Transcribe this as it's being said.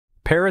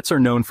Parrots are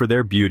known for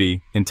their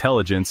beauty,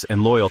 intelligence,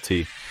 and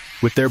loyalty.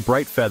 With their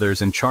bright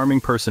feathers and charming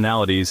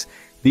personalities,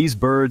 these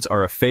birds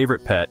are a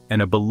favorite pet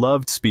and a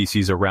beloved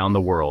species around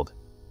the world.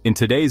 In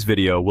today's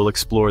video, we'll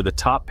explore the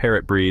top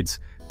parrot breeds,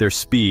 their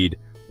speed,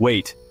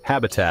 weight,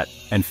 habitat,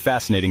 and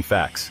fascinating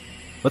facts.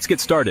 Let's get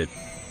started.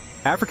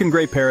 African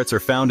gray parrots are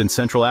found in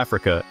Central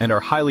Africa and are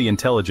highly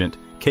intelligent,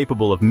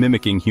 capable of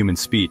mimicking human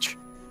speech.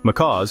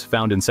 Macaws,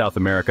 found in South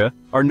America,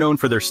 are known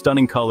for their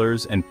stunning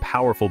colors and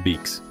powerful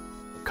beaks.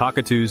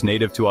 Cockatoos,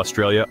 native to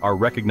Australia, are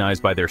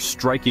recognized by their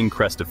striking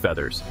crest of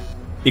feathers.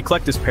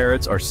 Eclectus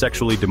parrots are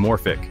sexually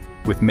dimorphic,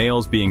 with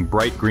males being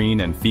bright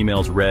green and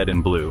females red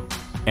and blue.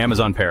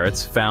 Amazon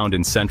parrots, found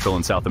in Central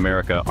and South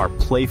America, are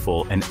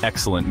playful and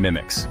excellent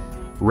mimics.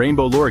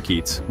 Rainbow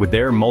lorikeets, with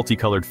their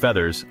multicolored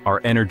feathers,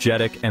 are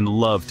energetic and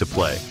love to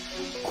play.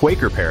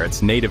 Quaker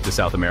parrots, native to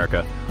South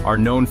America, are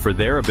known for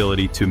their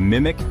ability to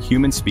mimic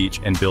human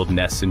speech and build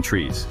nests in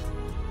trees.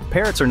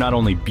 Parrots are not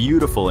only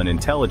beautiful and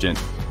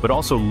intelligent, but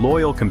also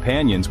loyal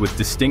companions with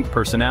distinct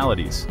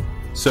personalities.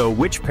 So,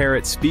 which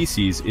parrot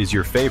species is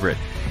your favorite?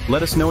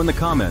 Let us know in the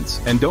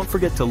comments, and don't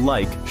forget to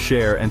like,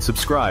 share, and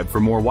subscribe for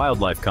more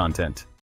wildlife content.